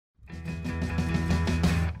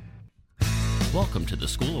Welcome to the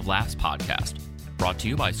School of Laughs podcast, brought to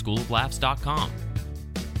you by schooloflaughs.com.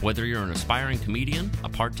 Whether you're an aspiring comedian, a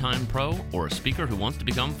part-time pro, or a speaker who wants to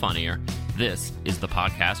become funnier, this is the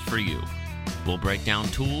podcast for you. We'll break down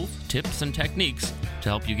tools, tips, and techniques to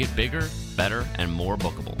help you get bigger, better, and more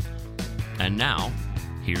bookable. And now,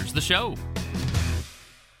 here's the show.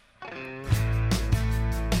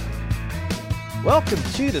 Welcome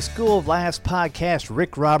to the School of Laughs podcast.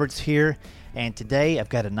 Rick Roberts here, and today I've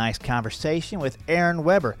got a nice conversation with Aaron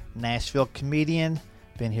Weber, Nashville comedian.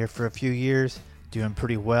 Been here for a few years, doing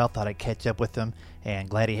pretty well. Thought I'd catch up with him, and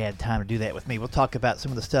glad he had time to do that with me. We'll talk about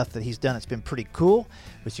some of the stuff that he's done that's been pretty cool,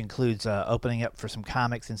 which includes opening up for some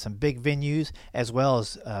comics in some big venues, as well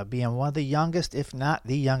as being one of the youngest, if not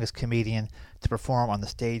the youngest comedian to perform on the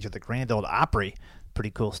stage of the Grand Ole Opry.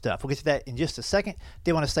 Pretty cool stuff. We'll get to that in just a second.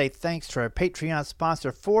 They want to say thanks to our Patreon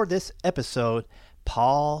sponsor for this episode,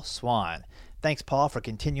 Paul Swan. Thanks, Paul, for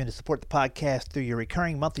continuing to support the podcast through your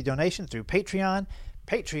recurring monthly donation through Patreon.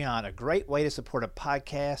 Patreon, a great way to support a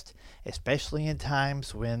podcast, especially in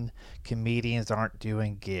times when comedians aren't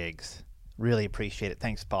doing gigs. Really appreciate it.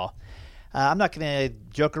 Thanks, Paul. I'm not going to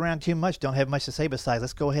joke around too much. Don't have much to say besides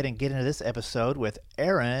let's go ahead and get into this episode with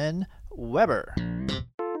Aaron Weber.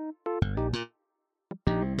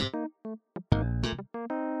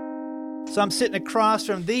 So I'm sitting across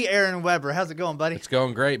from the Aaron Weber. How's it going, buddy? It's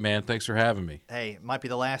going great, man. Thanks for having me. Hey, might be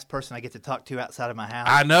the last person I get to talk to outside of my house.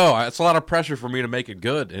 I know. It's a lot of pressure for me to make it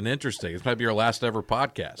good and interesting. This might be your last ever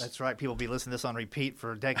podcast. That's right. People will be listening to this on repeat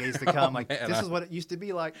for decades to come. This is what it used to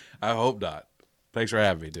be like. I hope not. Thanks for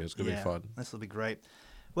having me, dude. It's going to be fun. This will be great.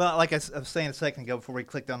 Well, like I was saying a second ago before we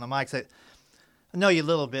clicked on the mics, I know you a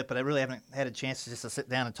little bit, but I really haven't had a chance to sit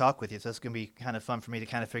down and talk with you. So it's going to be kind of fun for me to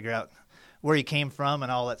kind of figure out where you came from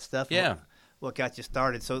and all that stuff. Yeah. What got you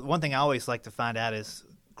started. So one thing I always like to find out is,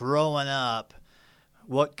 growing up,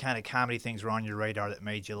 what kind of comedy things were on your radar that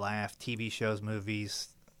made you laugh? TV shows, movies,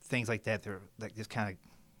 things like that that just kind of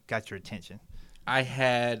got your attention. I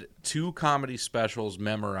had 2 comedy specials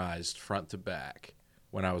memorized front to back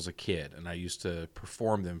when I was a kid, and I used to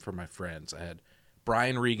perform them for my friends. I had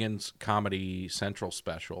Brian Regan's Comedy Central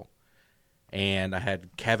special, and I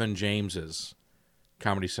had Kevin James's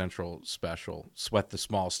Comedy Central special, Sweat the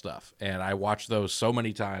Small Stuff. And I watched those so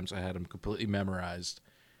many times. I had them completely memorized.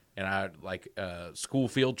 And I'd like school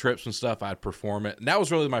field trips and stuff, I'd perform it. And that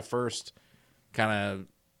was really my first kind of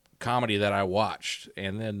comedy that I watched.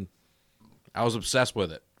 And then I was obsessed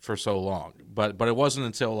with it for so long. But it wasn't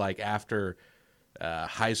until like after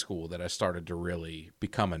high school that I started to really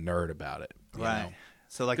become a nerd about it. Right. Know?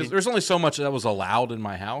 So like, because there's only so much that was allowed in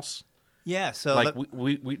my house. Yeah, so like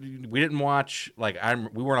we didn't watch, like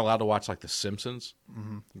we weren't allowed to watch like The Simpsons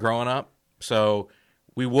growing up. So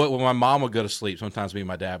we would, when my mom would go to sleep, sometimes me and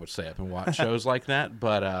my dad would stay up and watch shows like that.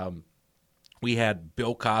 But we had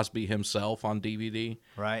Bill Cosby himself on DVD,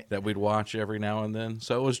 right, that we'd watch every now and then.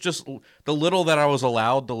 So it was just the little that I was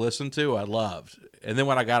allowed to listen to, I loved. And then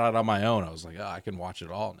when I got out on my own, I was like, oh, I can watch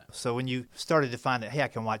it all now. So when you started to find that, hey, I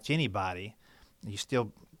can watch anybody, you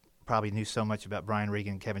still probably knew so much about Brian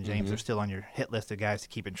Regan and Kevin James. They're still on your hit list of guys to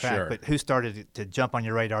keep in track. Sure. But who started to jump on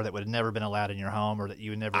your radar that would have never been allowed in your home, or that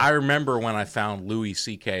you would never? I remember when I found Louis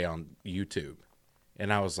C.K. on YouTube,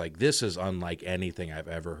 and I was like, this is unlike anything I've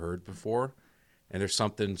ever heard before. And there's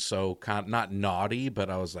something so not naughty, but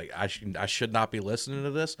I was like, I should not be listening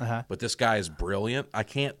to this. But this guy is brilliant. I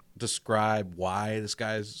can't describe why this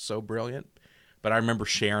guy is so brilliant. But I remember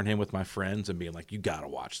sharing him with my friends and being like, you got to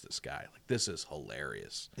watch this guy. Like, this is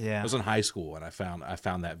hilarious. Yeah. I was in high school when I found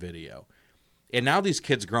that video. And now these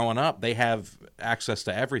kids growing up, they have access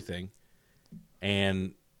to everything.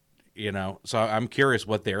 And, you know, so I'm curious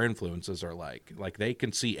what their influences are like. Like, they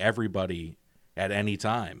can see everybody at any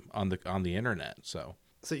time on the internet. So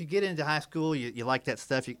you get into high school, you like that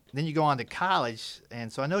stuff. Then you go on to college.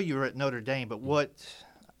 And so I know you were at Notre Dame, but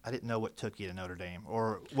I didn't know what took you to Notre Dame,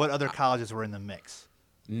 or what other colleges were in the mix.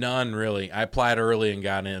 None, really. I applied early and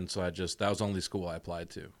got in, so that was the only school I applied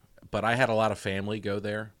to. But I had a lot of family go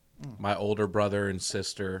there. My older brother and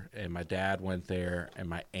sister, and my dad went there, and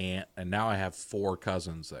my aunt, and now I have 4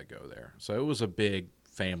 cousins that go there. So it was a big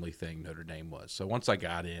family thing, Notre Dame was. So once I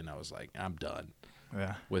got in, I was like, I'm done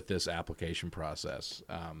with this application process.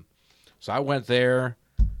 So I went there,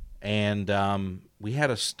 and we had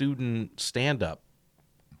a student stand-up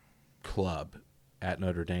club at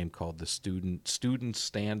Notre Dame called the Student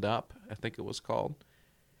Stand Up, I think it was called.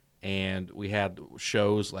 And we had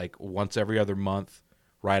shows like once every other month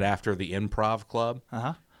right after the Improv Club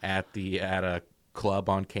at a club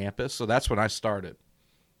on campus. So that's when I started.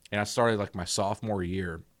 And I started like my sophomore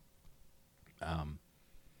year.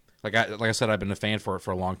 like I said, I've been a fan for it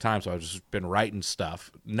for a long time, so I've just been writing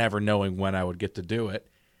stuff, never knowing when I would get to do it.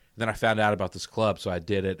 Then I found out about this club, so I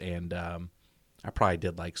did it, and I probably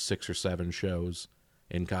did like 6 or 7 shows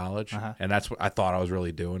in college, and that's what I thought I was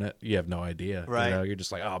really doing it. You have no idea. Right. You know, you're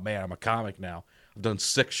just like, oh, man, I'm a comic now. I've done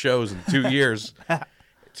 6 shows in 2 years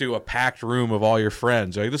to a packed room of all your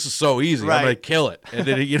friends. You're like, this is so easy. Right. I'm going to kill it. And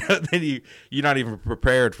then, you're not even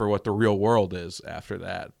prepared for what the real world is after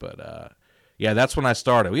that. But, yeah, that's when I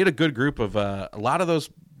started. We had a good group of a lot of those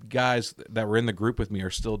guys that were in the group with me are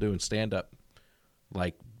still doing stand-up,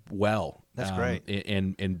 like, well. That's great.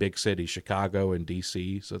 In big cities, Chicago and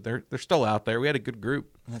D.C., so they're still out there. We had a good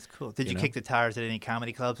group. That's cool. Did you kick the tires at any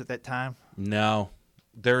comedy clubs at that time? No.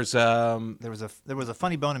 There's There was a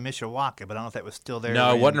Funny Bone in Mishawaka, but I don't know if that was still there.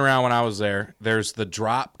 No, it wasn't around when I was there. There's the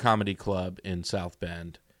Drop Comedy Club in South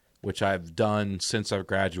Bend, which I've done since I've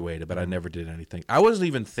graduated, but I never did anything. I wasn't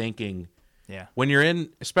even thinking. Yeah. When you're in,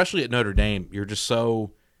 especially at Notre Dame, you're just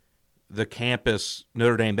so the campus,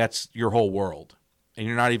 Notre Dame, that's your whole world. And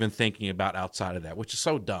you're not even thinking about outside of that, which is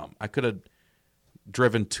so dumb. I could have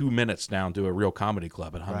driven 2 minutes down to a real comedy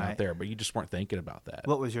club and hung out there, but you just weren't thinking about that.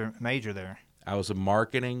 What was your major there? I was a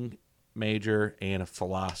marketing major and a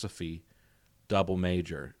philosophy double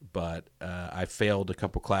major, but I failed a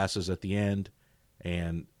couple classes at the end,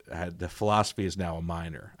 and the philosophy is now a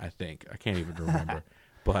minor, I think. I can't even remember.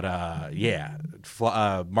 But,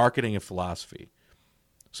 marketing and philosophy.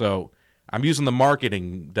 So I'm using the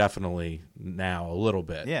marketing definitely now a little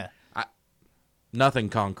bit. Yeah. Nothing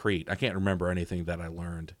concrete. I can't remember anything that I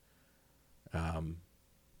learned.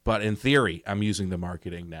 But in theory, I'm using the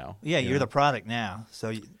marketing now. Yeah, you're the product now. So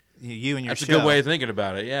you and your That's show. a good way of thinking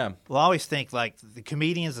about it, yeah. Well, I always think like the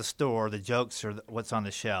comedian's the store, the jokes are what's on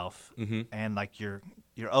the shelf, and like your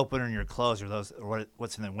opener and your closer, those are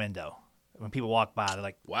what's in the window. When people walk by, they're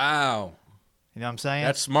like, wow. You know what I'm saying?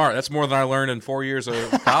 That's smart. That's more than I learned in 4 years of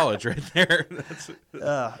college right there.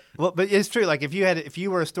 Well, but it's true. Like if you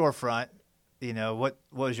were a storefront, you know, what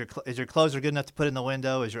was is your closer good enough to put in the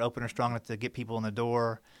window? Is your opener strong enough to get people in the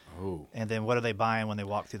door? Oh. And then what are they buying when they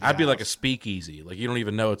walk through the I'd be house? like a speakeasy. Like you don't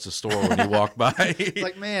even know it's a store when you walk by.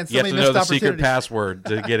 Like, man, you have to somebody know missed the secret opportunity. password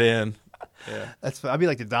to get in. Yeah. I'd be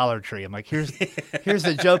like the Dollar Tree. I'm like, here's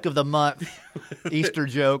the joke of the month, Easter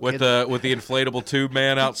joke. With the inflatable tube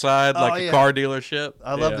man outside, like yeah. a car delership.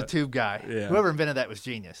 I love the tube guy. Yeah. Whoever invented that was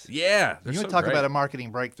genius. Yeah. You want to talk about a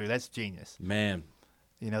marketing breakthrough? That's genius. Man.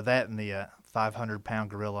 You know, that and the 500-pound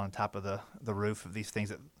gorilla on top of the roof of these things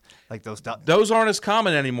that, like those. Those aren't as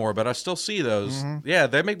common anymore, but I still see those. Yeah,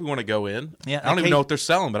 they make me want to go in. Yeah, I don't even know what they're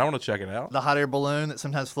selling, but I want to check it out. The hot air balloon that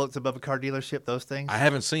sometimes floats above a car dealership. Those things. I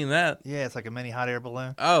haven't seen that. Yeah, it's like a mini hot air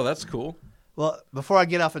balloon. Oh, that's cool. Well, before I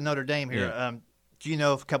get off of Notre Dame here, Yeah. do you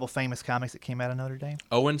know of a couple famous comics that came out of Notre Dame?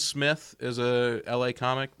 Owen Smith is a L.A.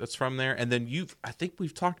 comic that's from there, and then I think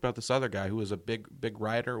we've talked about this other guy who was a big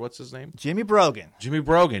writer. What's his name? Jimmy Brogan. Jimmy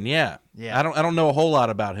Brogan. Yeah. Yeah. I don't know a whole lot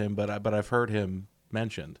about him, but I've heard him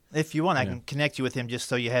mentioned. If you want, I can connect you with him just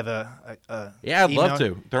so you have a Yeah, I'd love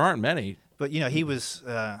email. to. There aren't many. But you know, he was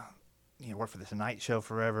worked for the Tonight Show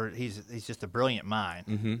forever. He's just a brilliant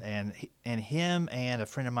mind, and him and a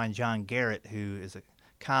friend of mine, John Garrett, who is a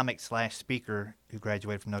comic / speaker who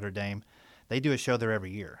graduated from Notre Dame, they do a show there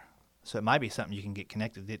every year. So it might be something you can get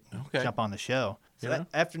connected to, jump on the show. So Yeah.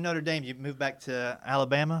 after Notre Dame, you moved back to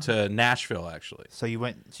Alabama? To Nashville, actually. So you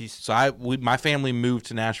went. So my family moved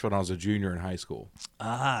to Nashville when I was a junior in high school.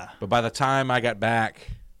 But by the time I got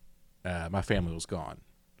back, my family was gone.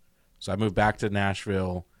 So I moved back to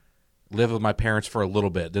Nashville, lived with my parents for a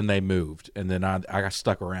little bit. Then they moved, and then I got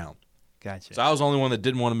stuck around. Gotcha. So I was the only one that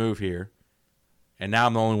didn't want to move here, and now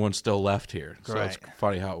I'm the only one still left here. So it's Great.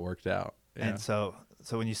 funny how it worked out. Yeah. And so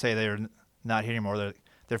when you say they're not here anymore,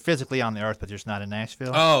 they're physically on the earth, but they're just not in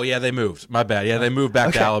Nashville. Oh yeah, they moved. My bad. Yeah, they moved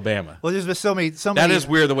back to Alabama. Well, there's been so many. That is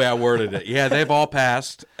weird the way I worded it. Yeah, they've all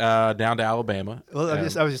passed down to Alabama. Well, I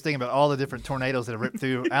was just thinking about all the different tornadoes that have ripped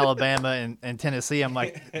through Alabama and Tennessee. I'm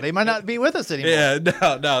like, they might not be with us anymore.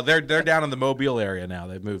 Yeah, no, they're down in the Mobile area now.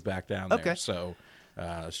 They've moved back down there. Okay. So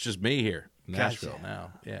it's just me here, in Nashville Gotcha.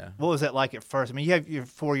 now. Yeah. What was that like at first? I mean, you have your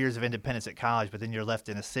 4 years of independence at college, but then you're left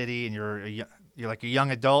in a city, and you're like a young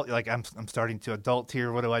adult. You're like, I'm starting to adult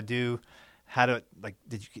here. What do I do?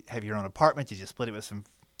 Did you have your own apartment? Did you split it with some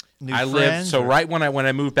new friends? Lived so right when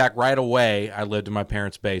I moved back right away, I lived in my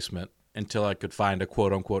parents' basement until I could find a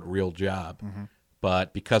quote unquote real job. Mm-hmm.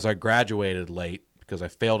 But because I graduated late, because I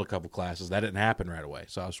failed a couple classes, that didn't happen right away.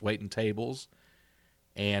 So I was waiting tables,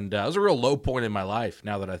 and it was a real low point in my life.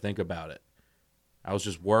 Now that I think about it, I was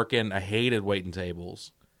just working. I hated waiting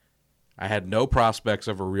tables. I had no prospects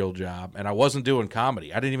of a real job, and I wasn't doing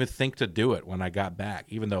comedy. I didn't even think to do it when I got back,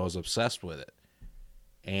 even though I was obsessed with it.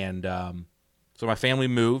 And so my family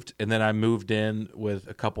moved, and then I moved in with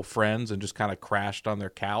a couple friends and just kind of crashed on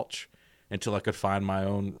their couch until I could find my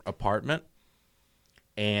own apartment.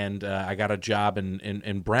 And I got a job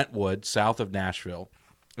in Brentwood, south of Nashville.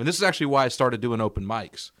 And this is actually why I started doing open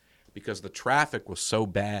mics, because the traffic was so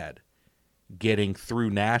bad getting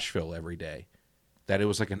through Nashville every day that it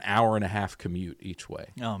was like an hour-and-a-half commute each way.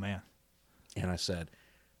 Oh, man. And I said,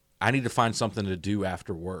 I need to find something to do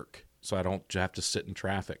after work so I don't have to sit in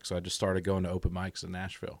traffic. So I just started going to open mics in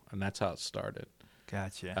Nashville, and that's how it started.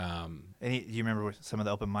 Gotcha. Do you remember some of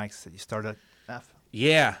the open mics that you started off?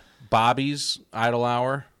 Yeah, Bobby's Idle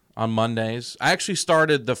Hour on Mondays. I actually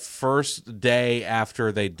started the first day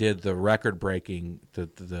after they did the record-breaking,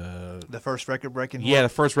 The first record-breaking? Yeah, the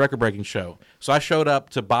first record-breaking show. So I showed up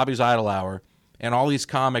to Bobby's Idle Hour, and all these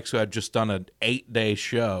comics who had just done an 8-day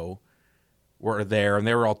show were there, and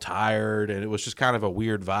they were all tired, and it was just kind of a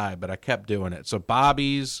weird vibe, but I kept doing it. So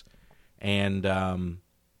Bobby's and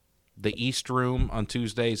the East Room on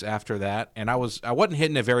Tuesdays after that, and I wasn't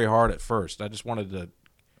hitting it very hard at first. I just wanted to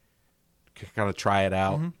kind of try it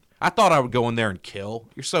out. Mm-hmm. I thought I would go in there and kill.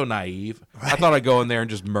 You're so naive. Right. I thought I'd go in there and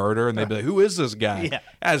just murder, and they'd be like, who is this guy? Yeah.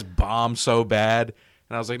 I just bombed so bad.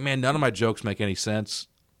 And I was like, man, none of my jokes make any sense.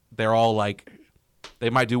 They're all like,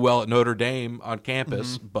 they might do well at Notre Dame on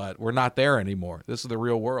campus, but we're not there anymore. This is the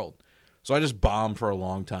real world. So I just bombed for a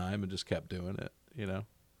long time and just kept doing it, you know?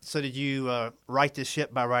 So did you right this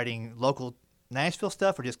ship by writing local Nashville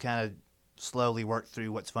stuff, or just kind of slowly work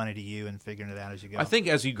through what's funny to you and figuring it out as you go? I think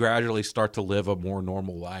as you gradually start to live a more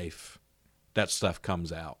normal life, that stuff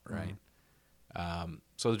comes out, right?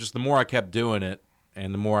 So just the more I kept doing it,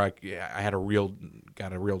 and the more I got a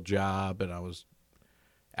real job, and I was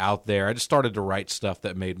out there, I just started to write stuff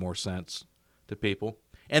that made more sense to people.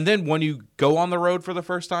 And then when you go on the road for the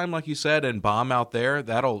first time, like you said, and bomb out there,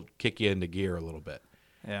 that'll kick you into gear a little bit.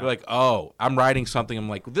 Yeah. You're like, oh, I'm writing something. I'm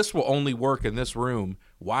like, this will only work in this room.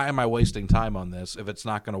 Why am I wasting time on this if it's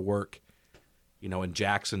not going to work, in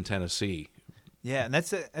Jackson, Tennessee? Yeah, and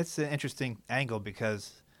that's an interesting angle,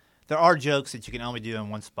 because there are jokes that you can only do in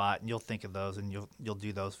one spot, and you'll think of those, and you'll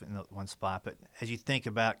do those in one spot. But as you think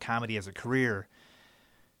about comedy as a career,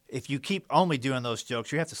 if you keep only doing those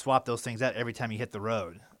jokes, you have to swap those things out every time you hit the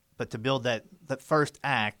road. But to build that first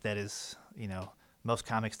act that is, most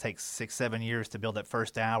comics take 6-7 years to build that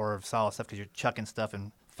first hour of solid stuff, because you're chucking stuff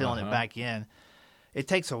and filling it back in. It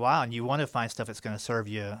takes a while, and you want to find stuff that's going to serve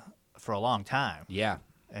you for a long time. Yeah.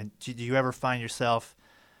 And do you ever find yourself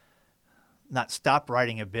not stop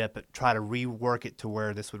writing a bit, but try to rework it to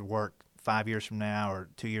where this would work 5 years from now or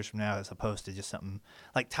 2 years from now, as opposed to just something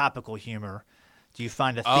like topical humor? Do you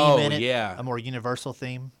find a theme in it? Yeah. A more universal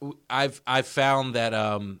theme? I've found that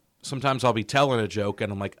sometimes I'll be telling a joke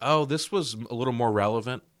and I'm like, oh, this was a little more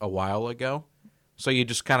relevant a while ago. So you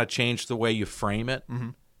just kind of change the way you frame it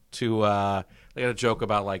to they got a joke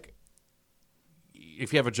about, like,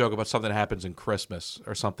 if you have a joke about something that happens in Christmas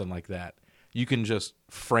or something like that, you can just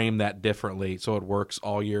frame that differently so it works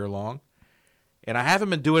all year long. And I haven't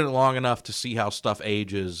been doing it long enough to see how stuff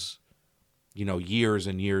ages, years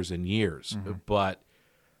and years and years. But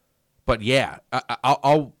yeah,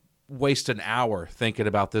 I'll waste an hour thinking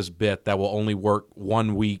about this bit that will only work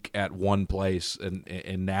 1 week at one place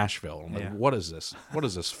in Nashville. I'm like, what is this? What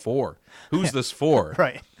is this for? Who's this for?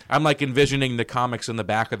 Right. I'm like envisioning the comics in the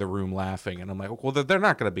back of the room laughing, and I'm like, well, they're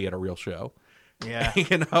not going to be at a real show. Yeah.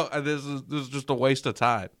 This is just a waste of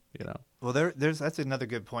time. Well, that's another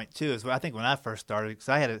good point too. Is I think when I first started,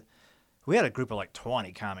 because we had a group of like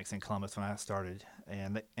 20 comics in Columbus when I started,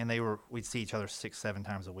 and we'd see each other 6-7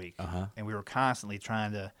 times a week, and we were constantly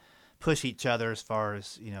trying to push each other as far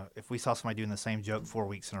as, if we saw somebody doing the same joke 4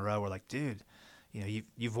 weeks in a row, we're like, dude,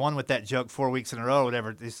 you've won with that joke 4 weeks in a row or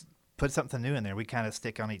whatever. Just put something new in there. We kind of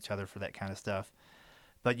stick on each other for that kind of stuff.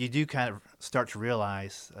 But you do kind of start to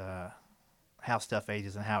realize how stuff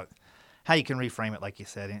ages and how you can reframe it, like you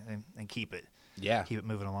said, and keep it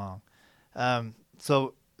moving along.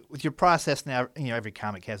 So with your process now, every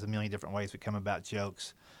comic has a million different ways to come about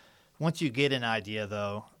jokes. Once you get an idea,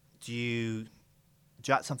 though, do you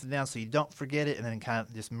jot something down so you don't forget it, and then kind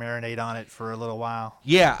of just marinate on it for a little while?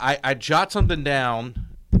 Yeah, I jot something down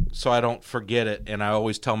so I don't forget it, and I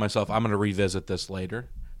always tell myself I'm going to revisit this later.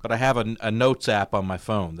 But I have a notes app on my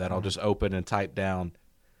phone that I'll just open and type down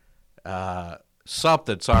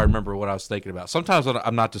something so I remember what I was thinking about. Sometimes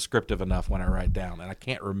I'm not descriptive enough when I write down, and I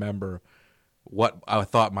can't remember what I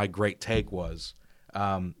thought my great take was.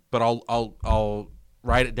 But I'll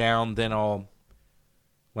write it down, then I'll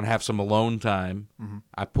when I have some alone time,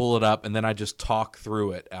 I pull it up and then I just talk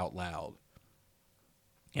through it out loud.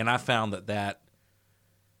 And I found that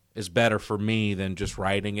is better for me than just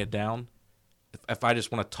writing it down. If I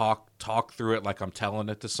just want to talk through it like I'm telling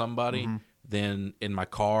it to somebody, then in my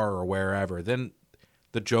car or wherever, then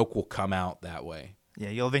the joke will come out that way. Yeah,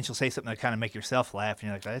 you'll eventually say something to kind of make yourself laugh, and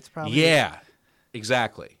you're like, "That's probably good.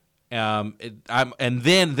 Exactly." And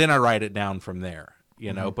then I write it down from there,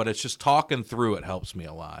 you know. But it's just talking through it helps me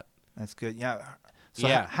a lot. That's good. Yeah. So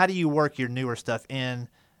how do you work your newer stuff in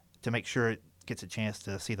to make sure it gets a chance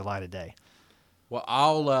to see the light of day? Well,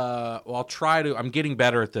 I'll try to. I'm getting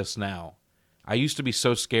better at this now. I used to be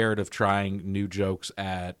so scared of trying new jokes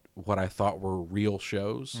at what I thought were real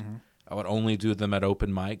shows. I would only do them at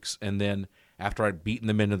open mics, and then after I'd beaten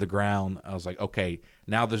them into the ground, I was like, okay,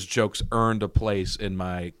 now this joke's earned a place in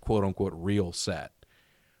my quote-unquote real set.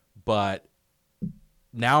 But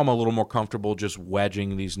now I'm a little more comfortable just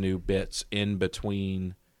wedging these new bits in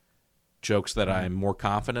between jokes that I'm more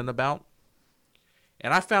confident about.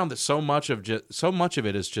 And I found that so much of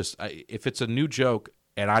it is just if it's a new joke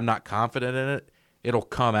and I'm not confident in it, it'll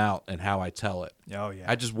come out in how I tell it. Oh, yeah.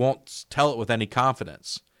 I just won't tell it with any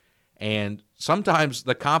confidence. And sometimes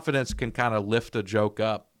the confidence can kind of lift a joke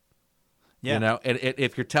up. Yeah. You know, and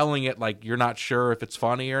if you're telling it like you're not sure if it's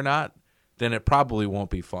funny or not, then it probably won't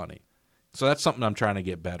be funny. So that's something I'm trying to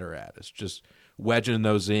get better at. It's just wedging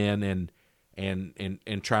those in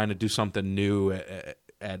and trying to do something new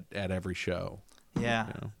at every show. Yeah.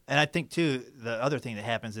 You know? And I think, too, the other thing that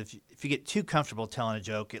happens, if you get too comfortable telling a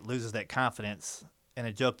joke, it loses that confidence, and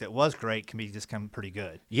a joke that was great can become pretty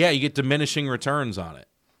good. Yeah, you get diminishing returns on it.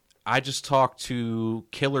 I just talked to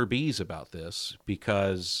Killer Bees about this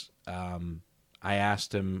because I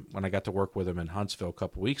asked him when I got to work with him in Huntsville a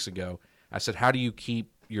couple weeks ago, I said, how do you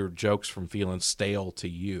keep your jokes from feeling stale to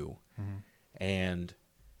you? And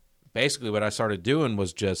basically what I started doing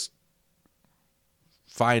was just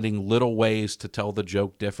finding little ways to tell the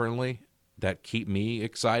joke differently that keep me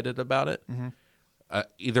excited about it.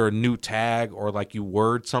 Either a new tag or like you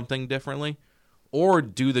word something differently, or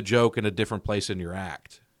do the joke in a different place in your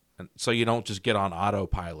act. And so you don't just get on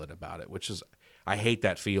autopilot about it, which is, I hate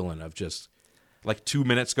that feeling of just like 2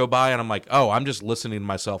 minutes go by and I'm like, oh, I'm just listening to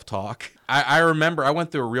myself talk. I remember I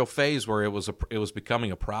went through a real phase where it was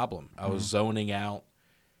becoming a problem. I was zoning out.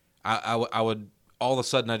 I would all of a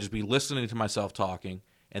sudden I'd just be listening to myself talking,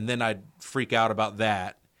 and then I'd freak out about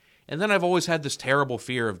that. And then I've always had this terrible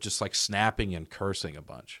fear of just like snapping and cursing a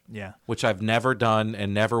bunch. Yeah. Which I've never done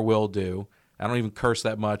and never will do. I don't even curse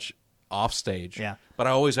that much off stage. Yeah. But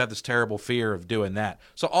I always have this terrible fear of doing that.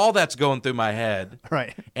 So all that's going through my head.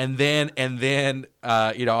 Right. And then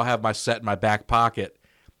I'll have my set in my back pocket,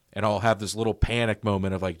 and I'll have this little panic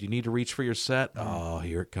moment of like, do you need to reach for your set? Oh,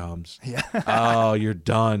 here it comes. Yeah. Oh, you're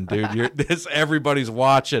done, dude. Everybody's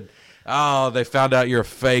watching. Oh, they found out you're a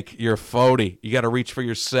fake. You're a phony. You got to reach for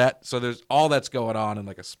your set. So there's all that's going on in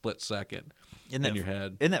like a split second in your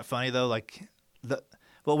head. Isn't that funny though? Like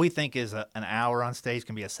what we think is an hour on stage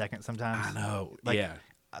can be a second sometimes. I know. Like, yeah.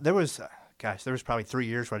 There was probably 3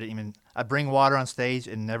 years where I'd bring water on stage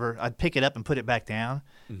and I'd pick it up and put it back down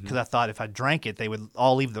because I thought if I drank it, they would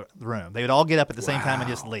all leave the room. They would all get up at the same time and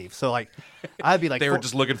just leave. So like, I'd be like, they were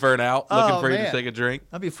just looking for an out, looking for you to take a drink.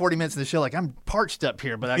 I'd be 40 minutes in the show, like I'm parched up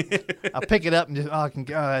here, but I'll pick it up and just I can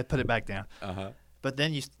put it back down. But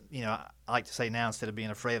then I like to say now, instead of being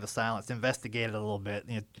afraid of the silence, investigate it a little bit.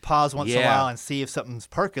 Pause once in a while and see if something's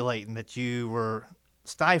percolating that you were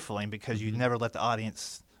stifling because you never let the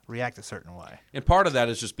audience react a certain way. And part of that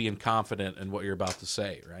is just being confident in what you're about to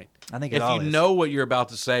say, right? I think if you know what you're about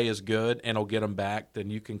to say is good and it'll get them back, then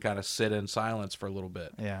you can kind of sit in silence for a little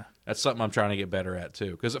bit. Yeah, that's something I'm trying to get better at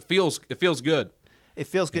too, because it feels good. It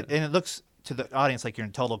feels good, and it looks to the audience like you're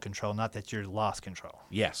in total control, not that you're lost control.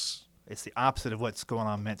 Yes, it's the opposite of what's going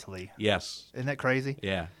on mentally. Yes, isn't that crazy?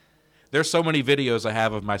 Yeah, there's so many videos I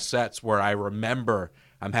have of my sets where I remember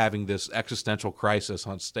I'm having this existential crisis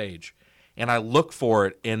on stage. And I look for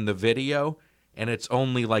it in the video, and it's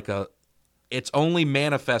only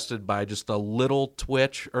manifested by just a little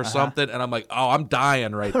twitch or something. And I'm like, oh, I'm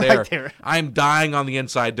dying right there. Right there. I'm dying on the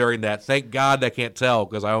inside during that. Thank God I can't tell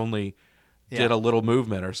because I only did a little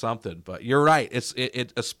movement or something. But you're right. It's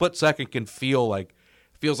a split second can feels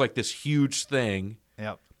like this huge thing.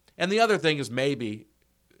 Yep. And the other thing is maybe,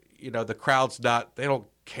 the crowd's they don't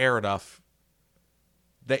care enough.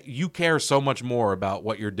 That you care so much more about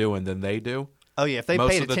what you're doing than they do. Oh yeah, if they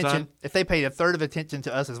paid attention, if they paid a third of attention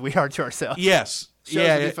to us as we are to ourselves, yes, shows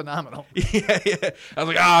would be phenomenal. Yeah. I was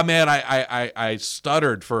like, oh man, I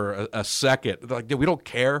stuttered for a second. They're like, we don't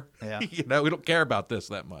care. Yeah, we don't care about this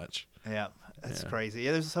that much. Yeah, That's crazy.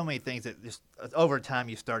 Yeah, there's so many things that just over time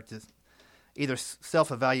you start to either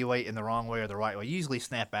self-evaluate in the wrong way or the right way. You usually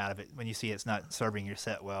snap out of it when you see it's not serving your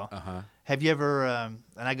set well. Have you ever, and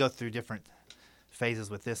I go through different phases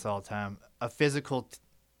with this all the time, a physical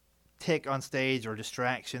tick on stage or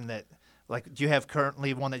distraction that, like, do you have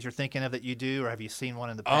currently one that you're thinking of that you do, or have you seen one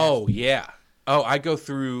in the past? Oh, yeah. Oh, I go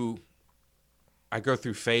through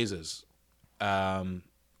phases.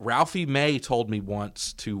 Ralphie May told me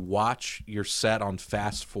once to watch your set on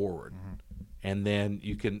fast forward. And then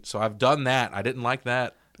you can, so I've done that. I didn't like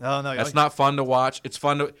that. Oh, no. That's not fun to watch. It's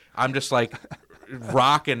fun to, I'm just like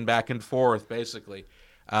rocking back and forth, basically.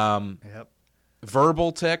 Yep.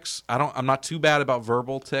 Verbal tics. I'm not too bad about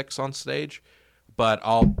verbal tics on stage, but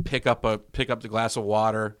I'll pick up the glass of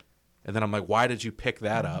water, and then I'm like, why did you pick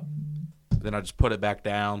that up? Then I just put it back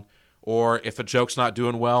down. Or if a joke's not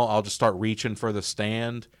doing well, I'll just start reaching for the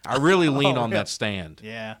stand. I really lean on that stand.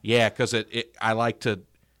 Yeah. Yeah, because I like to,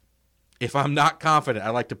 if I'm not confident, I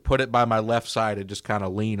like to put it by my left side and just kind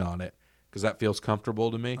of lean on it because that feels comfortable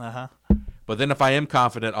to me. But then if I am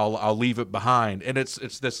confident, I'll leave it behind, and it's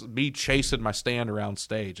this me chasing my stand around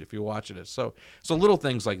stage. If you're watching it, so little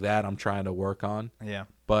things like that I'm trying to work on. Yeah.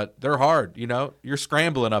 But they're hard. You're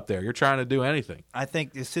scrambling up there. You're trying to do anything. I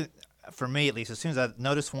think for me at least, as soon as I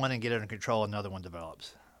notice one and get it under control, another one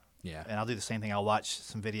develops. Yeah. And I'll do the same thing. I'll watch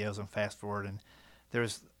some videos and fast forward, and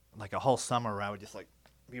there's like a whole summer where I would just like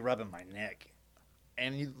be rubbing my neck.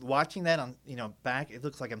 And watching that on, back, it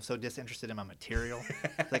looks like I'm so disinterested in my material.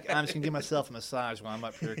 It's like I'm just going to give myself a massage while I'm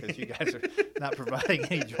up here because you guys are not providing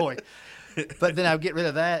any joy. But then I would get rid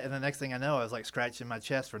of that, and the next thing I know, I was like scratching my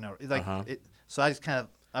chest for no reason. So I just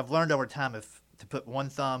I've learned over time to put one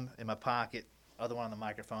thumb in my pocket, other one on the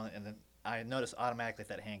microphone, and then I notice automatically if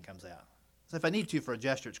that hand comes out. So if I need to for a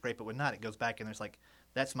gesture, it's great, but when not, it goes back, and there's like,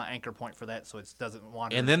 that's my anchor point for that, so it doesn't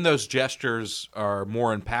wander. And then those gestures are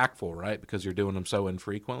more impactful, right? Because you're doing them so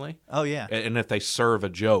infrequently. Oh, yeah. And if they serve a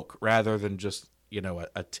joke rather than just,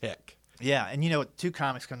 a tick. Yeah, and two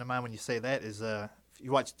comics come to mind when you say that is, if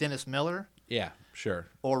you watch Dennis Miller. Yeah, sure.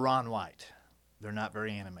 Or Ron White. They're not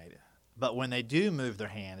very animated. But when they do move their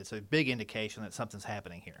hand, it's a big indication that something's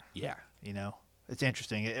happening here. Yeah. It's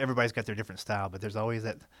interesting. Everybody's got their different style, but there's always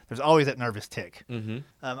that nervous tick.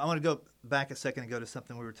 I want to go back a second and go to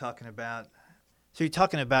something we were talking about. So you're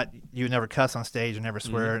talking about you never cuss on stage or never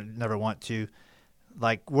swear, never want to.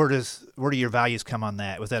 Like, where do your values come on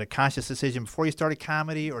that? Was that a conscious decision before you started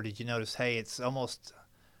comedy, or did you notice, hey, it's almost,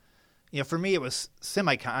 for me it was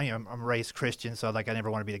I'm raised Christian, so I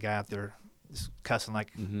never want to be the guy out there just cussing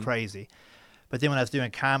like crazy. But then when I was doing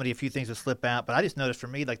comedy, a few things would slip out. But I just noticed for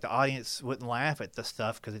me, like the audience wouldn't laugh at the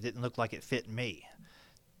stuff because it didn't look like it fit me.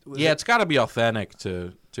 It's got to be authentic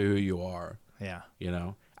to who you are. Yeah.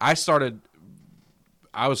 I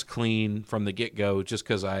was clean from the get-go just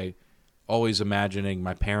because I always imagining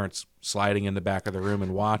my parents sliding in the back of the room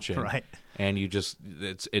and watching. Right. And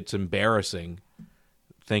it's embarrassing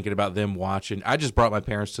thinking about them watching. I just brought my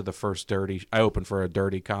parents to the first I opened for a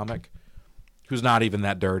dirty comic who's not even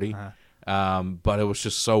that dirty. But it was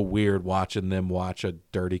just so weird watching them watch a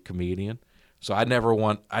dirty comedian. So I never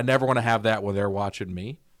want to have that when they're watching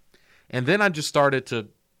me. And then I just started to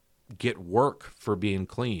get work for being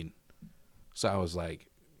clean. So I was like,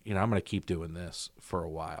 I'm going to keep doing this for a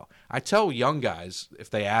while. I tell young guys, if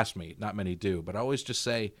they ask me, not many do, but I always just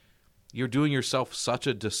say, you're doing yourself such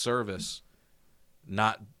a disservice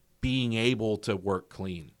not being able to work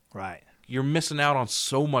clean. Right. You're missing out on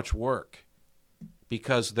so much work.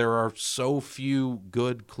 Because there are so few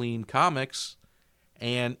good, clean comics,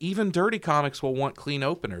 and even dirty comics will want clean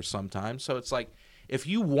openers sometimes. So it's like, if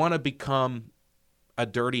you want to become a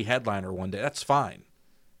dirty headliner one day, that's fine.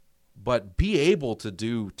 But be able to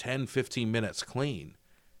do 10, 15 minutes clean.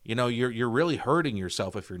 You're really hurting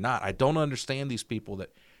yourself if you're not. I don't understand these people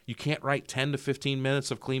that you can't write 10 to 15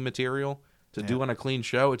 minutes of clean material to do on a clean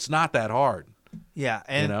show. It's not that hard. Yeah,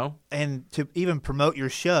 and to even promote your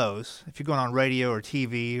shows, if you're going on radio or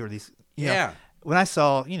TV or these, when I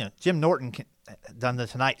saw, Jim Norton done the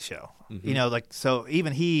Tonight Show, so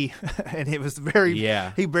even he, and it was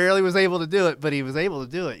he barely was able to do it, but he was able to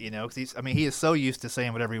do it, because he is so used to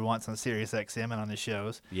saying whatever he wants on Sirius XM and on the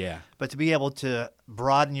shows. Yeah. But to be able to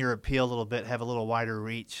broaden your appeal a little bit, have a little wider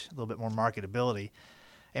reach, a little bit more marketability,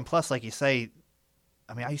 and plus, like you say,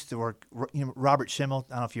 I used to work, Robert Schimmel,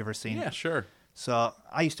 I don't know if you've ever seen him. Yeah, sure. So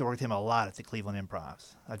I used to work with him a lot at the Cleveland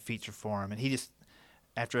Improvs. I'd feature for him, and he just,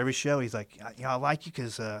 after every show, he's like, I like you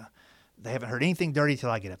because they haven't heard anything dirty till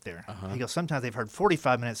I get up there. He goes, sometimes they've heard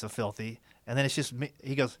 45 minutes of filthy, and then it's just me.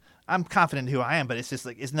 He goes, I'm confident in who I am, but it's just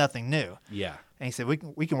like, it's nothing new. Yeah. And he said, we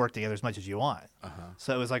can work together as much as you want.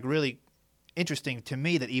 So it was like really, interesting to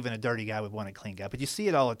me that even a dirty guy would want a clean guy, but you see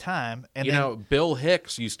it all the time. And Bill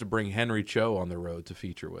Hicks used to bring Henry Cho on the road to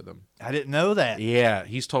feature with him. I didn't know that. Yeah,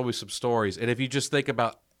 he's told me some stories. And if you just think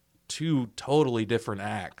about two totally different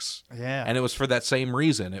acts, and it was for that same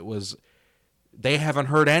reason. It was they haven't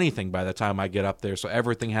heard anything by the time I get up there, so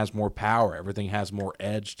everything has more power, everything has more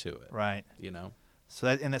edge to it. Right.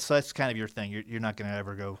 So that's kind of your thing. You're not going to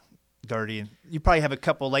ever go dirty, and you probably have a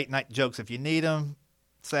couple late night jokes if you need them.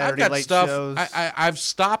 Saturday I've got late stuff. shows. I've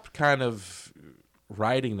stopped kind of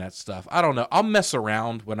writing that stuff. I don't know. I'll mess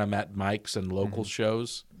around when I'm at Mike's and local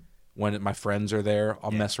shows. When my friends are there,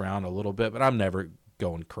 I'll mess around a little bit, but I'm never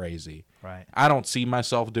going crazy. Right. I don't see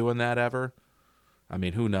myself doing that ever. I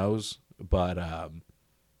mean, who knows? But I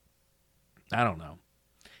don't know.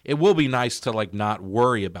 It will be nice to like not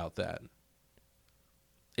worry about that.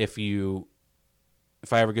 If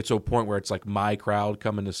I ever get to a point where it's like my crowd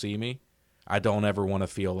coming to see me, I don't ever want to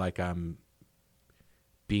feel like I'm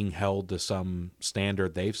being held to some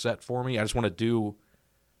standard they've set for me. I just want to do,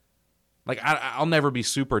 like, I'll never be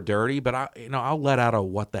super dirty, but I'll let out a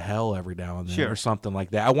what the hell every now and then or something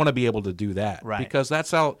like that. I want to be able to do that because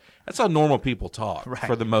that's how normal people talk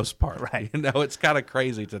for the most part. Right. It's kind of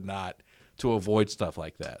crazy to avoid stuff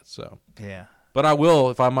like that. So yeah. But I will,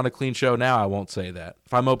 if I'm on a clean show now, I won't say that.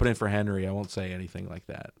 If I'm opening for Henry, I won't say anything like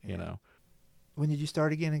that, When did you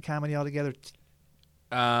start again in comedy altogether?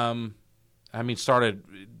 Started...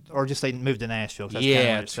 Or just they moved to Nashville?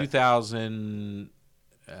 2000...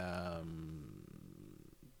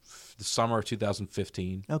 the summer of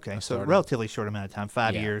 2015. Okay, so a relatively short amount of time,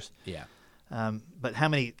 5 years. Yeah. But how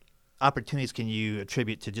many opportunities can you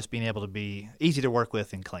attribute to just being able to be easy to work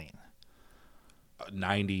with and clean?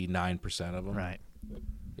 99% of them. Right.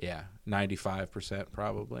 Yeah, 95%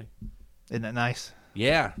 probably. Isn't that nice?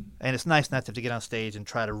 Yeah. And it's nice not to have to get on stage and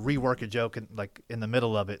try to rework a joke in the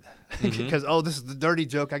middle of it. Because, this is the dirty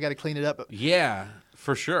joke, I got to clean it up. Yeah,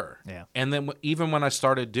 for sure. Yeah. And then even when I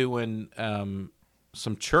started doing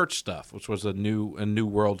some church stuff, which was a new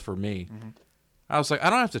world for me, I was like,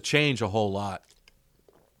 I don't have to change a whole lot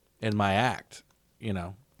in my act,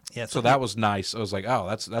 Yeah. So that was nice. I was like, oh,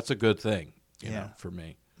 that's a good thing, for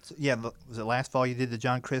me. So, was it last fall you did the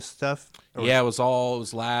John Chris stuff? Yeah, it was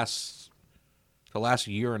the last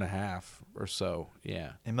year and a half or so,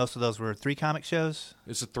 yeah. And most of those were 3 comic shows?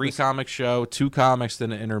 It's a 3-comic show, 2 comics,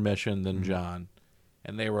 then an intermission, then John.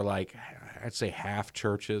 And they were like, I'd say half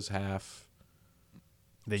churches, half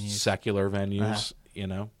secular venues,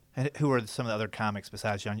 And who were some of the other comics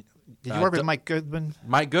besides John? Did you work with Mike Goodwin?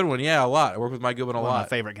 Mike Goodwin, yeah, a lot. I work with Mike Goodwin a lot. One of my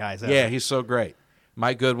favorite guys ever. Yeah, he's so great.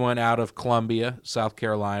 Mike Goodwin out of Columbia, South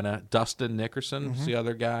Carolina. Dustin Nickerson is the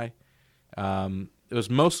other guy. It was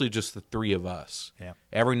mostly just the 3 of us. Yeah.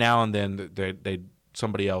 Every now and then,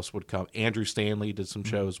 somebody else would come. Andrew Stanley did some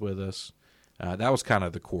shows with us. That was kind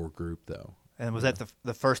of the core group, though. And was that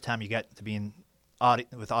the first time you got to be in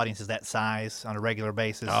with audiences that size on a regular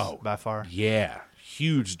basis? By far. Yeah,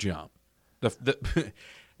 huge jump. The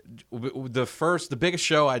biggest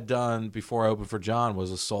show I'd done before I opened for John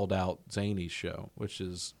was a sold out Zanies show, which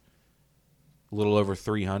is a little over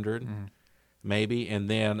 300. Maybe, and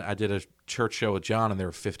then I did a church show with John, and there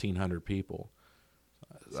were 1,500 people.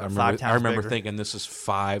 So I remember thinking this is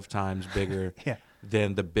 5 times bigger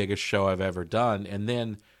than the biggest show I've ever done. And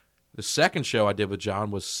then the second show I did with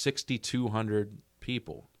John was 6,200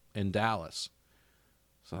 people in Dallas.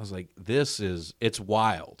 So I was like, it's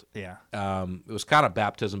wild. Yeah. It was kind of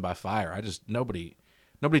baptism by fire. Nobody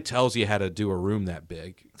tells you how to do a room that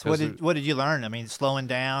big. So what did you learn? I mean, slowing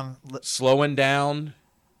down.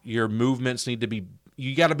 Your movements need to be,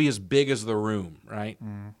 you got to be as big as the room, right?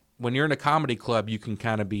 When you're in a comedy club, you can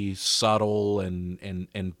kind of be subtle and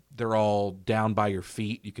they're all down by your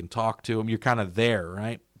feet. You can talk to them. You're kind of there,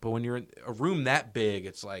 right? But when you're in a room that big,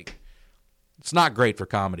 it's like, it's not great for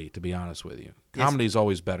comedy, to be honest with you. Comedy's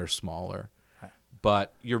always better smaller.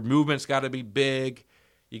 But your movements got to be big.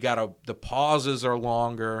 The pauses are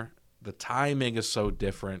longer. The timing is so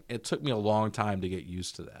different. It took me a long time to get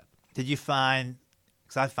used to that. Did you find,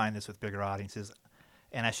 because I find this with bigger audiences,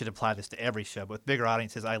 and I should apply this to every show, but with bigger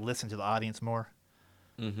audiences, I listen to the audience more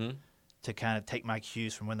to kind of take my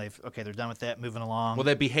cues from when they're done with that, moving along. Well,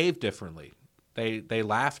 they behave differently. They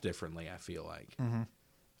laugh differently, I feel like.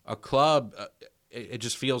 A club, it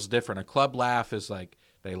just feels different. A club laugh is like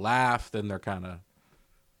they laugh, then they're kind of,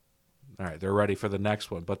 all right, they're ready for the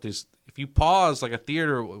next one. But if you pause, like a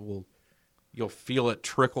theater you'll feel it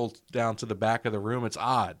trickle down to the back of the room. It's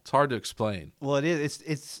odd. It's hard to explain. Well, it is.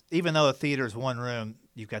 It's even though a theater is one room,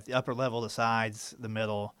 you've got the upper level, the sides, the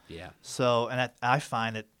middle. Yeah. So, and I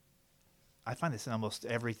find this in almost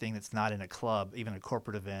everything that's not in a club, even a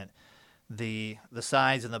corporate event, the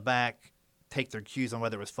sides and the back take their cues on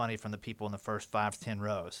whether it was funny from the people in the first 5 to 10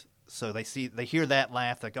 rows. So they hear that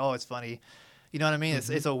laugh, like, oh, it's funny. You know what I mean?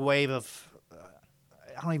 It's a wave of,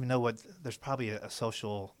 I don't even know what, there's probably a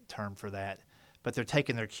social term for that, but they're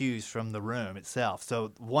taking their cues from the room itself.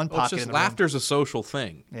 So one pocket It's in just the room, laughter's a social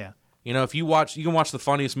thing. yeah. You know, if you can watch the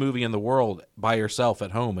funniest movie in the world by yourself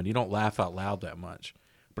at home and you don't laugh out loud that much.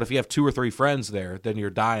 But if you have 2 or 3 friends there, then you're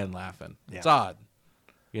dying laughing. Yeah. It's odd.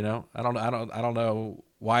 You know, I don't know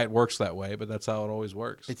why it works that way, but that's how it always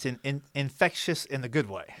works. It's infectious in the good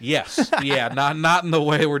way. Yes. Yeah, not in the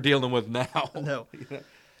way we're dealing with now. No.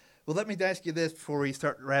 Well, let me ask you this before we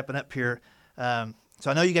start wrapping up here. So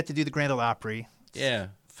I know you got to do the Grand Ole Opry. Yeah.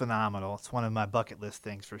 Phenomenal. It's one of my bucket list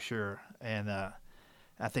things for sure. And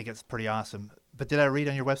I think it's pretty awesome. But did I read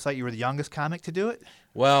on your website you were the youngest comic to do it?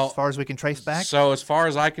 Well, as far as we can trace back? So as far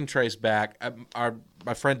as I can trace back,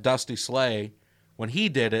 my friend Dusty Slay, when he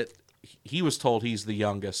did it, he was told he's the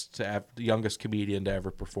youngest comedian to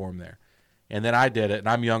ever perform there. And then I did it, and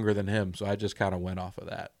I'm younger than him, so I just kind of went off of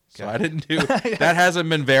that. So I didn't do that. Hasn't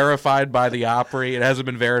been verified by the Opry. It hasn't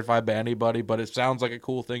been verified by anybody, but it sounds like a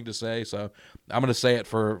cool thing to say. So I'm going to say it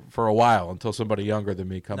for a while until somebody younger than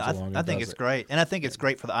me comes along. I think it's great, and I think it's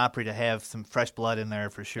great for the Opry to have some fresh blood in there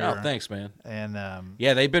for sure. Oh, thanks, man. And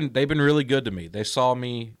yeah, they've been really good to me. They saw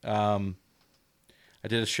me. I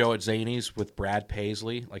did a show at Zany's with Brad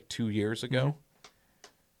Paisley like 2 years ago,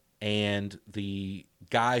 and the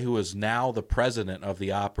guy who is now the president of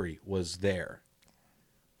the Opry was there.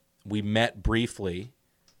 We met briefly,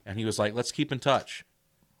 and he was like, let's keep in touch.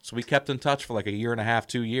 So we kept in touch for like a year and a half,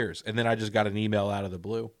 2 years, and then I just got an email out of the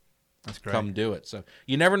blue. That's great. Come do it. So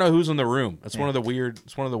you never know who's in the room. It's one of the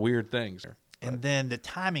weird things. And then the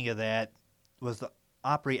timing of that, was the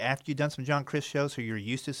Opry after you'd done some John Chris shows, so you're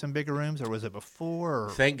used to some bigger rooms, or was it before? Or?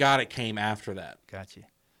 Thank God it came after that. Gotcha.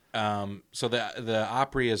 So the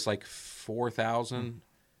Opry is like 4,000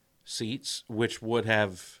 seats, which would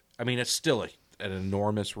have, I mean, it's still an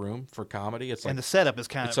enormous room for comedy. It's like, and the setup is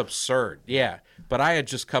kind it's of absurd. Yeah. But I had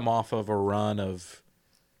just come off of a run of,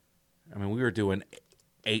 I mean, we were doing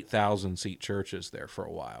 8,000 seat churches there for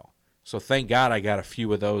a while. So thank God I got a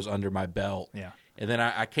few of those under my belt. Yeah. And then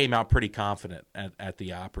I came out pretty confident at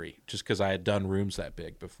the Opry just because I had done rooms that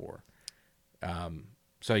big before.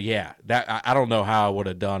 So yeah, that I don't know how I would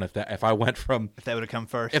have done if I went from if that would have come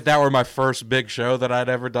first. If that were my first big show that I'd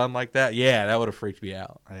ever done like that, yeah, that would have freaked me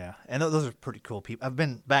out. Yeah, and those are pretty cool people. I've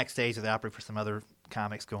been backstage at the Opry for some other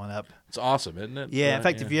comics going up. It's awesome, isn't it? Yeah. In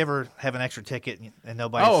fact, if you ever have an extra ticket and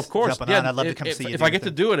nobody's of course, jumping on, I'd love to come see you. If I get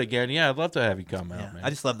to do it again, yeah, I'd love to have you come out, man.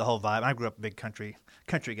 I just love the whole vibe. I grew up a big country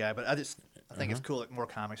guy, but I think it's cool that more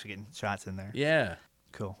comics are getting shots in there. Yeah.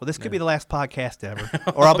 Cool. Well, this could be the last podcast ever,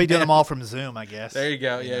 or I'll be doing them all from Zoom, I guess. There you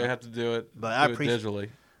go. Yeah, you have to do it. But I appreciate it digitally.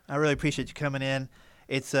 I really appreciate you coming in.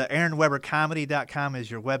 It's AaronWeberComedy.com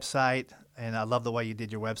is your website, and I love the way you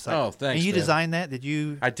did your website. Oh, thanks. And you designed that? Did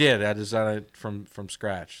you? I did. I designed it from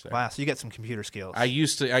scratch. There. Wow. So you got some computer skills. I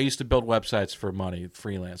used to build websites for money,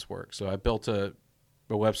 freelance work. So I built a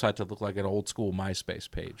website to look like an old school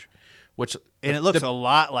MySpace page. And it looks a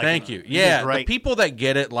lot like Thank you. Yeah, the people that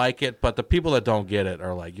get it like it, but the people that don't get it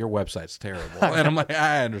are like, your website's terrible. And I'm like,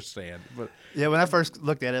 I understand. But yeah, when I first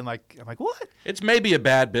looked at it, I'm like, what? It's maybe a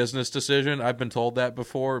bad business decision. I've been told that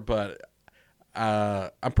before, but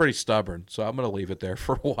I'm pretty stubborn, so I'm going to leave it there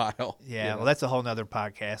for a while. Yeah, well, that's a whole nother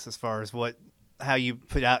podcast as far as how you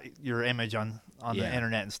put out your image on the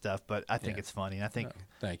internet and stuff. But I think it's funny. And I think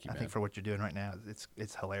thank you. Man. I think for what you're doing right now,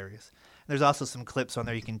 it's hilarious. There's also some clips on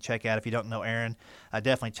there you can check out if you don't know Aaron.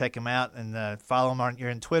 Definitely check him out and follow him.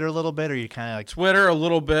 You're in Twitter a little bit, or you kind of like Twitter a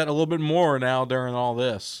little bit more now during all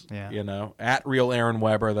this. Yeah, you know, at Real Aaron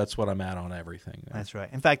Weber. That's what I'm at on everything. That's right.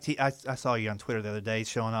 In fact, I saw you on Twitter the other day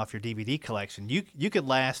showing off your DVD collection. You could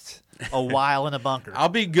last a while in a bunker. I'll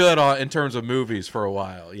be good in terms of movies for a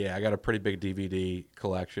while. Yeah, I got a pretty big DVD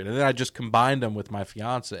collection, and then I just combined them with my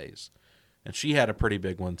fiance's. And she had a pretty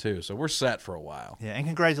big one, too. So we're set for a while. Yeah, and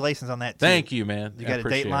congratulations on that, too. Thank you, man. You got a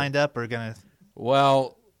date lined up or going to...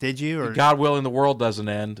 Well... Did you? Or... God willing, the world doesn't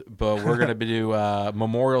end, but we're going to do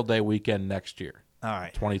Memorial Day weekend next year. All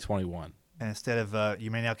right. 2021. And instead of You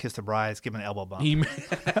May Now Kiss the Bride, give him an elbow bump.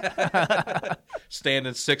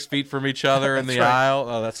 Standing 6 feet from each other in the aisle.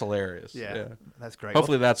 Oh, that's hilarious. Yeah, that's great.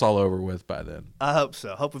 Hopefully that's all over with by then. I hope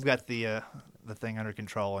so. Hope we've got the thing under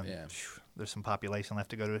control. And there's some population left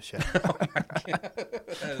to go to a show. Oh, my God.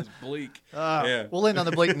 That is bleak. We'll end on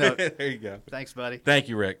the bleak note. There you go. Thanks, buddy. Thank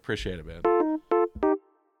you, Rick. Appreciate it, man.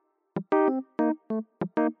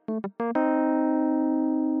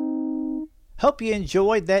 Hope you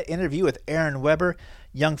enjoyed that interview with Aaron Weber,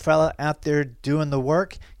 young fella out there doing the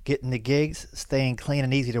work. getting the gigs, staying clean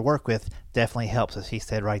and easy to work with definitely helps, as he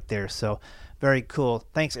said right there. So very cool.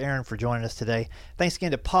 Thanks, Aaron, for joining us today. Thanks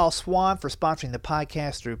again to Paul Swan for sponsoring the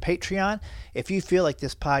podcast through Patreon. If you feel like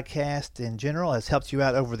this podcast in general has helped you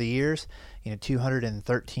out over the years,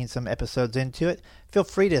 213 some episodes into it, feel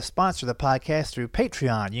free to sponsor the podcast through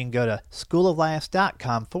Patreon. You can go to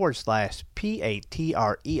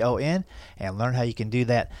schooloflaughs.com/PATREON and learn how you can do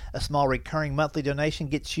that. A small recurring monthly donation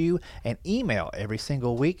gets you an email every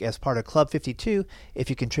single week as part of Club 52 if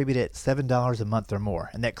you contribute at $7 a month or more.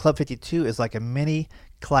 And that Club 52 is like a mini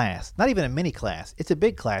class. Not even a mini class. It's a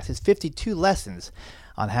big class. It's 52 lessons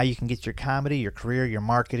on how you can get your comedy, your career, your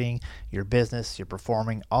marketing, your business, your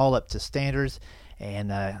performing all up to standards.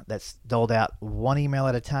 And that's doled out one email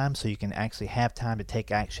at a time, so you can actually have time to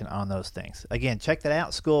take action on those things. Again, check that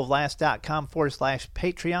out,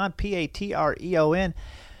 schooloflaughs.com/Patreon, PATREON.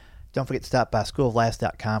 Don't forget to stop by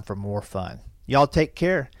schooloflaughs.com for more fun. Y'all take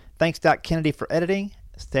care. Thanks, Doc Kennedy, for editing.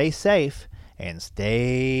 Stay safe and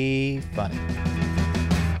stay funny.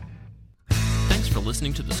 Thanks for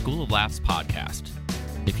listening to the School of Laughs podcast.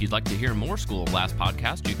 If you'd like to hear more School of Laughs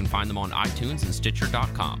podcasts, you can find them on iTunes and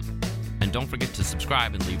Stitcher.com. And don't forget to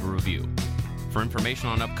subscribe and leave a review. For information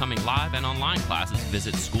on upcoming live and online classes,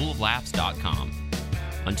 visit schooloflaughs.com.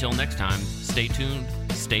 Until next time, stay tuned,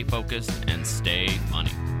 stay focused, and stay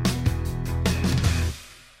funny.